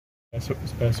So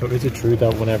is it true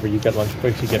that whenever you get lunch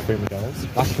breaks, you get free McDonald's?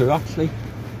 That's true, actually.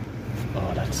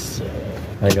 Oh, that's sick.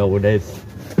 I know it is.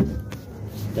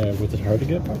 Was it hard to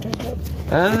get a part-time job?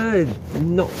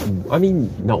 Not. I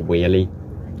mean, not really.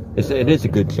 It is a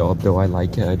good job, though. I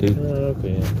like it. I do.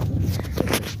 Okay.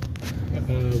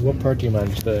 What part do you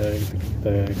manage? The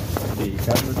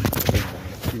cabinet?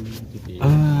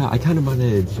 I kind of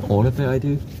manage all of it. I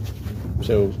do.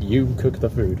 So you cook the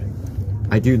food?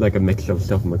 I do like a mix of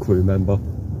stuff. I'm a crew member.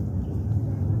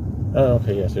 Oh,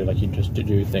 okay, yeah. So like you just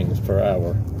do things per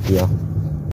hour. Yeah.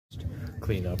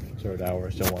 Clean up sort of hour,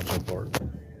 so on and so forth.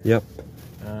 Yep.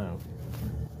 Oh.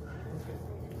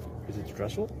 Is it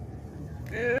stressful?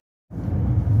 Yeah.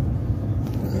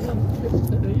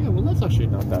 Yeah, well that's actually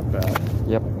not that bad.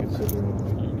 Yep.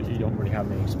 Considering you don't really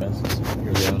have any expenses.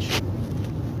 You're rich.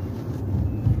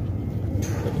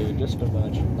 Okay, just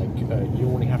imagine, like, you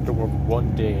only have to work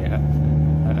one day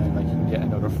and like you can get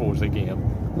another Forza game.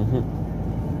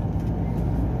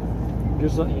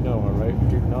 Just letting you know, alright?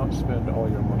 Do not spend all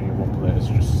your money in one place.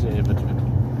 Just save it.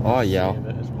 Oh, yeah. Save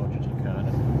it as much as you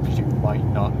can, because you might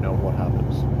not know what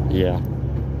happens. Yeah.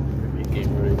 Maybe a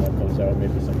game really bad comes out,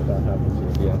 maybe something bad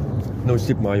happens. Yeah. No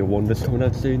Super Mario Wonder's coming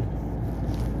out soon.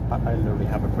 I literally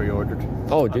have it pre-ordered.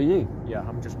 Oh, do you? Yeah,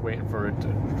 I'm just waiting for it.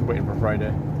 Just waiting for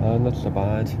Friday. Not so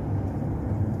bad.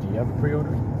 Do you have it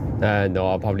pre-ordered? No,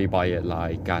 I'll probably buy it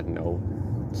like, I don't know,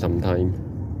 sometime.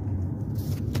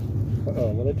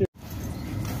 What I do?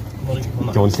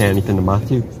 Don't say anything to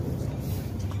Matthew.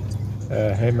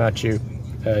 Hey Matthew,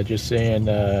 just saying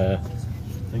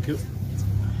thank you.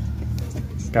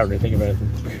 Can't really think of anything.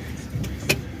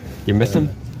 You miss him?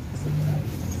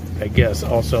 I guess.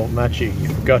 Also, Matthew, you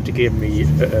forgot to give me you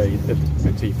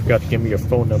forgot to give me your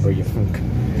phone number, you funk.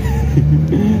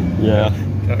 Yeah.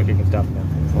 Okay, you can stop now.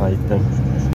 Right then.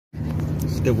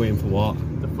 Still waiting for what?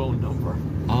 The phone number.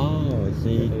 Oh, I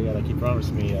see. Yeah, like he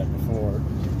promised me before.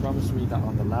 He promised me that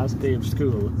on the last day of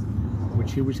school,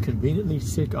 which he was conveniently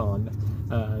sick on,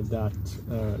 that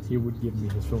he would give me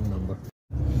his phone number.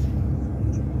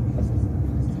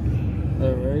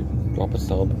 Alright. Drop a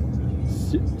sub.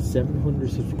 700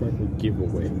 subscriber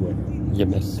giveaway winner. You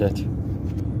missed it.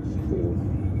 Cool.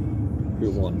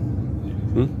 Who won?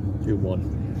 Who won?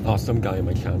 Oh, some guy on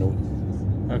my channel.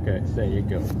 Okay, there you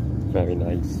go. Very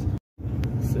nice.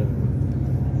 So,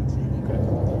 okay.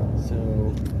 So,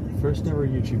 first ever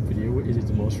YouTube video is it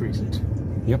the most recent?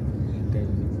 Yep. Then,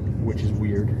 which is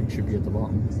weird. It should be at the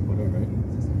bottom. But alright.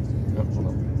 Oh, hold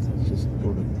on. Let's just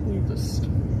go to playlist.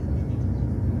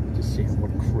 Just see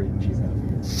what cringe you have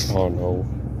here. Oh no.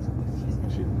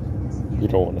 You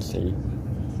don't want to see.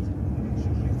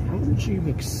 How did you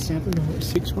make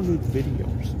 600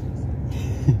 videos?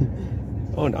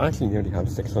 Oh, no, actually nearly have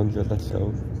 600, let's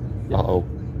go. Yeah. Uh-oh.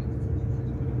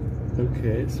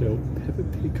 Okay, so Peppa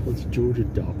Pig calls George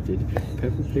adopted.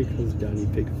 Peppa Pig calls Daddy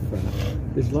Pig fat.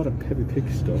 There's a lot of Peppa Pig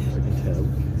stuff, I can tell.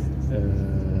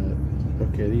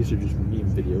 Okay, these are just meme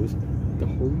videos. The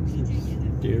homes are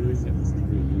staring at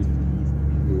me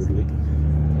weirdly.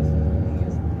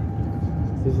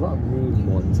 There's a lot of meme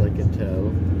ones, I can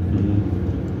tell.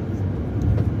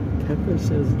 Peppa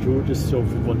says George is so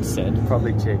for 1 cent.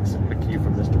 Probably takes a cue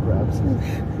from Mr. Krabs.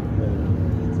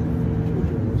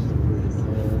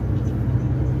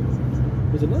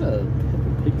 There's a lot of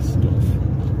Peppa Pig stuff.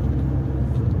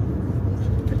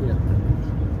 Yeah.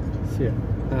 So yeah,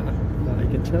 I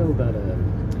can tell that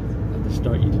at the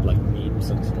start you did like memes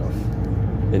and stuff.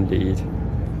 Indeed.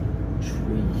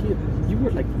 You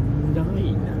were like 9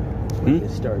 when it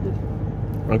started.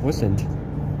 I wasn't.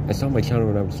 I started my channel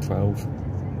when I was 12.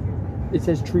 It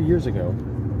says 3 years ago.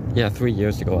 Yeah, 3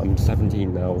 years ago. I'm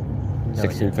 17 now. No,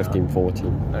 16, 15,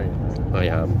 14. No, you're not. I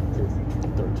am. You're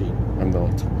 13. I'm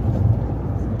not.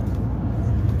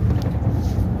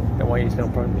 Then why are you still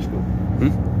in primary school?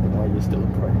 Then why are you still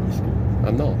in primary school?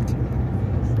 I'm not.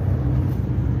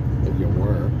 If you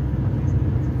were.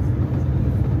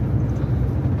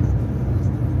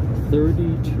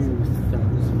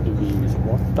 32,000 views.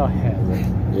 What the hell?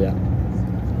 Yeah.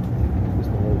 There's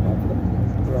no way back there.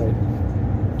 Right.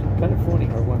 Kind of funny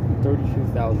how it went from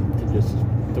 32,000 to just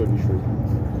 33.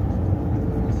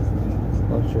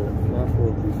 Not sure. FNAF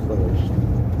will be first.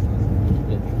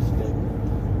 Interesting.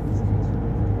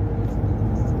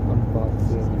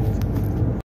 Unboxing.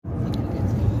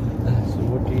 So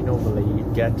what do you normally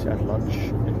get at lunch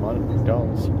in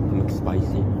McDonald's?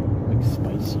 McSpicy.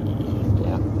 McSpicy.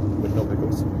 Yeah. With no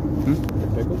pickles?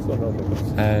 With pickles or no pickles?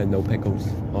 No pickles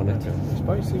on it. Okay.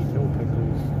 Spicy, no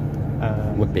pickles.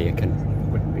 With bacon.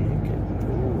 With bacon.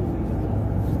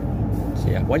 Ooh. So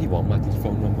yeah, why do you want Matthew's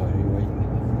phone number anyway?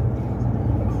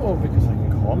 Oh, because I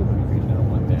can call him every now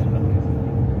and then.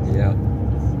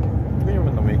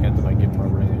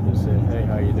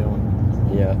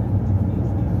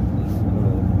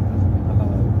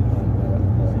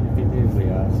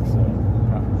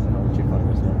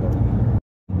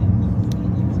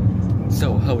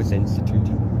 So, how is the Institute?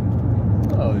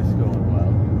 Oh, it's going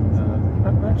well.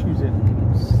 I'm actually in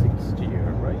 6th year,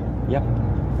 right? Yep.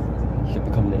 Should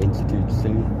become the Institute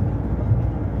soon.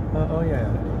 Oh yeah,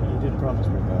 he did promise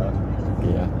me that.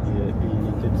 Yeah.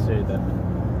 He did say that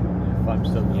if I'm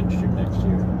still in the Institute next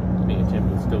year, me and Tim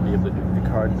will still be able to do the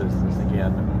card business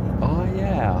again. Oh,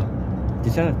 yeah.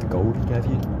 Does that have the gold he gave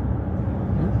you?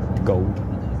 The gold.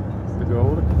 The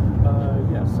gold?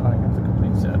 Yes, I have the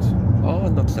complete set. Oh,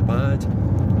 not so bad.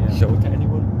 Yeah. Show it to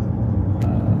anyone?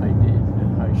 I did.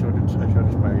 I showed it to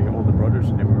my older brothers,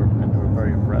 and they were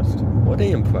very impressed. Were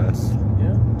they impressed?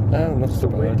 Yeah. Oh, not so Still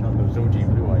waiting bad. on those OG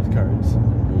Blue Eyes cards.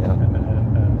 Yeah.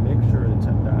 Make sure to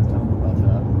tell him about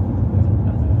that.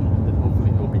 And then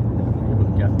hopefully he'll be able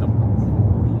to get them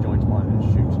before he joins my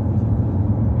institute.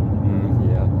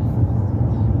 Yeah.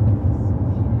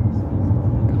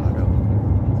 God,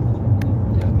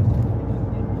 yeah. Yeah,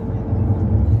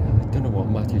 I don't know what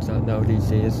Matthew's at now these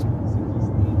days.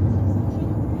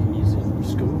 He's in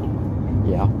school.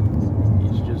 Yeah.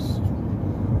 He's just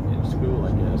in school,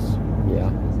 I guess.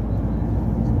 Yeah.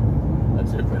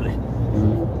 That's it, really.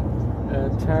 Mm.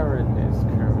 Taryn is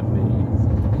currently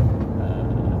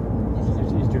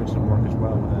he's doing some work as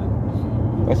well.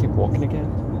 Was he walking again?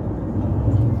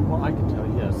 Well, I can tell,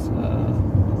 yes. And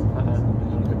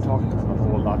I've been talking to him a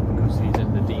whole lot because he's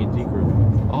in the D&D group.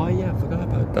 Oh, yeah, I forgot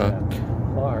about that.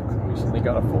 Mark recently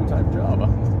got a full-time job.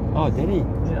 Oh, did he?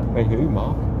 Yeah. Wait, who?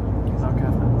 Mark? Mark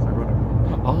Kavanagh, my brother.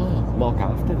 Ah, Mark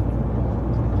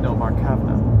Afton. No, Mark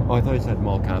Kavanagh. Oh, I thought you said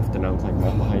Mark Afton. I was like,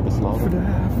 right behind the slaughter.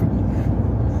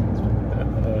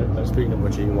 Speaking of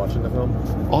which, are you watching the film?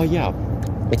 Oh, yeah.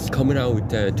 It's coming out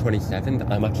 27th.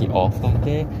 I'm actually off that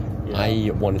day. Yeah. I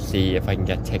want to see if I can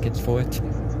get tickets for it.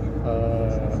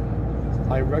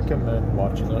 I recommend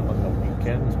watching it on the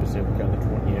weekend, specifically on the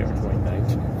 28th or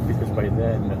 29th, because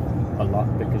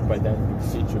by then the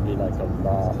seats will be like a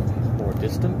lot more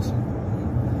distant.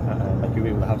 Like you'll be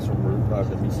able to have some room rather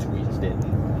than be squeezed in.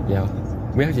 Yeah.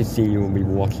 We actually see you when we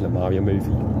were watching the Mario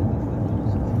movie.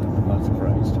 I'm not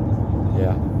surprised.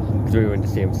 Yeah. Because we were in the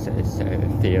same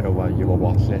theatre while you were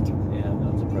watching it. Yeah, I'm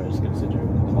not surprised considering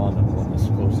the one that's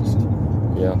closest.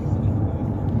 Yeah.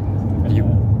 And, you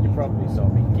probably saw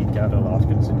me geek out a lot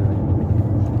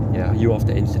considering. Yeah. Are you off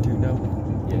the Institute now?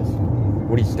 Yes.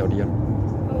 What are you studying?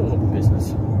 Oh,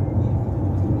 business.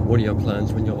 What are your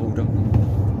plans when you're older?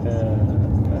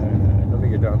 Let me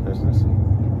get down business.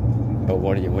 But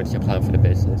what's your plan for the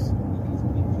business?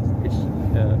 It's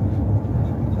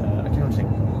accounting.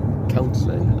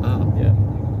 Counselling? Ah. Yeah.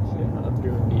 I'm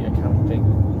doing the accounting,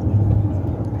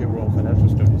 payroll, financial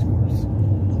studies course.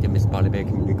 You miss Ballybay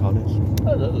Community College?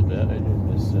 A little bit. I do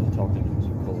miss talking to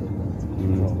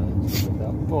people and stuff like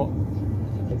that. But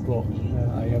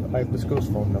I have the school's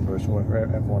phone number, so if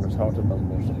everyone has talked to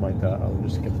them or something like that, I'll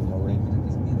just give them a ring.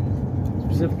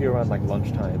 Specifically around like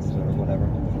lunch times or whatever.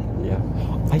 Yeah.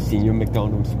 I seen you at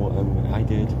McDonald's. What I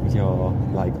did with your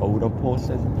like older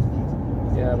person.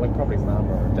 Yeah, like probably mom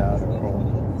or dad or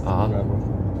whoever.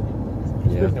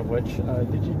 Yeah. Speaking of which,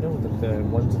 did you know that the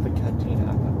ones at the canteen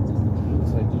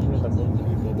it's like, did you know that one of the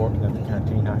people working at the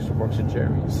canteen actually works at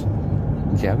Jerry's?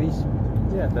 Jerry's?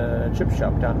 Yeah, the chip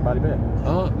shop down in Ballybay.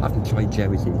 Oh, I haven't tried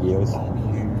Jerry's in years. Oh,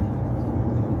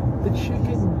 the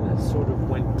chicken sort of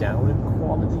went down in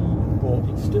quality, but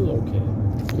it's still okay.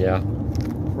 Yeah.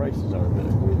 Prices are a bit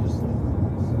outrageous though.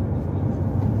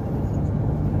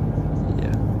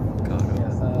 Yeah. God.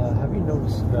 Yeah. Have you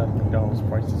noticed that McDonald's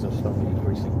prices are slowly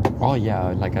increasing? Oh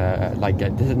yeah,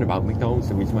 this isn't about McDonald's.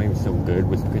 The reason why it was so good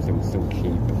was because it was so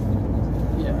cheap.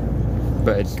 Yeah.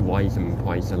 But it's rising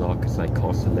price a lot because like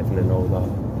cost of living and all that.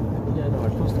 Yeah, no.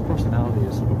 Plus the personality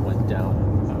sort of went down.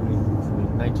 I mean,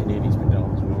 the 1980s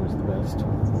McDonald's were always the best.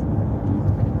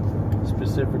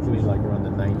 Specifically, like around the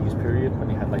 90s period when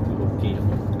they had like the little game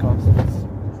consoles.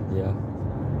 Yeah.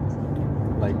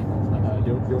 Like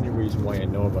the only reason why I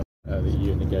know about that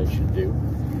you and the guys should do.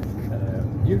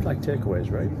 You like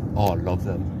takeaways, right? Oh, I love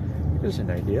them. Here's an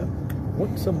idea.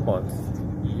 Once a month,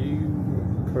 you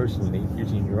personally,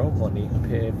 using your own money,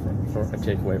 pay for a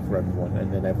takeaway for everyone,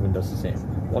 and then everyone does the same.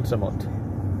 Once a month.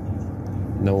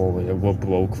 No, we're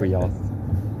broke for y'all.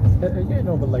 Yeah,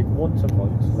 no, but like once a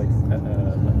month, like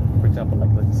for example,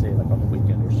 like let's say like on the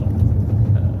weekend or something,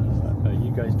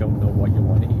 you guys don't know what you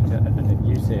want to eat, and then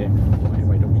you say,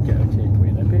 why don't we get a takeaway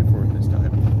and I pay for it this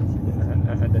time?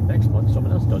 And then next month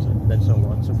someone else does it, and then so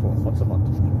on and so forth, once a month.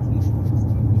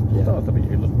 Yeah. I thought that'd be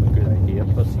a good idea,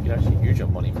 plus you can actually use your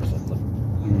money for something.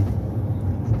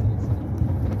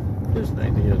 There's an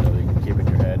idea that you can keep in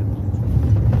your head.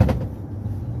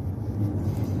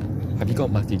 Have you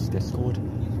got Matthew's Discord?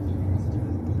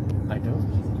 I don't.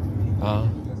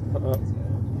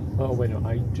 Oh wait, no,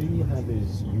 I do have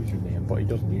his username, but he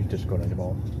doesn't use Discord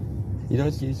anymore. He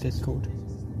does use Discord.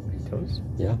 He does?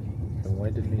 Yeah. And why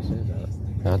didn't he say that?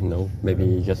 I don't know. Maybe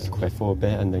he just quit for a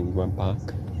bit and then went back.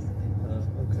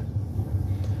 Okay.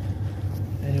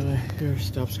 Anyway, here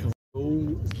stops going.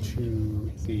 Go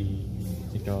to the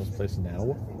McDonald's place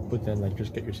now, but then like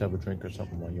just get yourself a drink or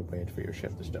something while you wait for your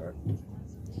shift to start.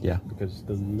 Yeah. Because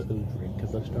the little drink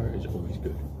at the start is always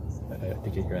good to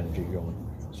get your energy going.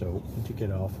 So once you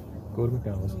get off, go to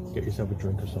McDonald's, get yourself a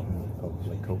drink or something,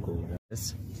 like Coke or whatever.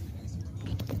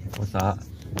 What's that?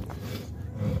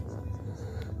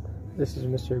 This is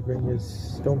Mr.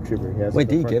 Grinya's Stormtrooper. He has Wait,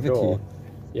 did he give it to you?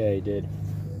 Yeah, he did.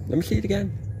 Let me see it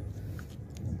again.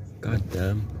 God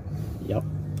damn. Yep.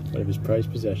 One of his prized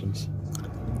possessions.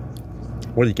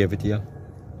 What did he give it to you?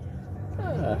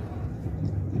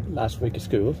 Last week of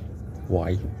school.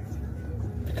 Why?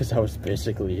 Because I was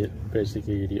basically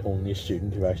the only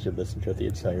student who actually listened to the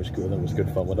entire school and was good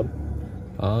fun with him.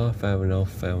 Ah, fair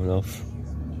enough, fair enough.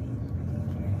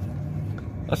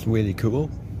 That's really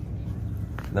cool.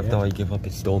 After he gave up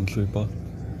his Stormtrooper.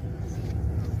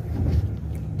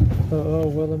 Oh,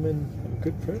 well, I'm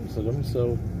good friends with him,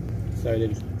 so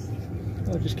decided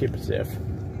I'll just keep it safe.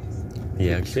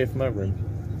 Yeah. Keep it safe in my room.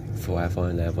 Forever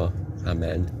and ever.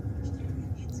 Amen.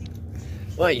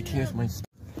 Wait, here's my...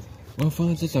 Well,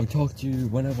 Francis, I'll talk to you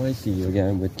whenever I see you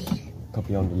again, which could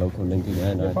be on the local link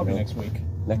again. Probably next week.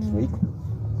 Next week?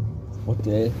 What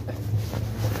day?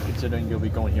 Considering you'll be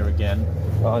going here again.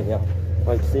 Oh, yeah.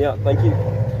 Right, see ya. Thank you.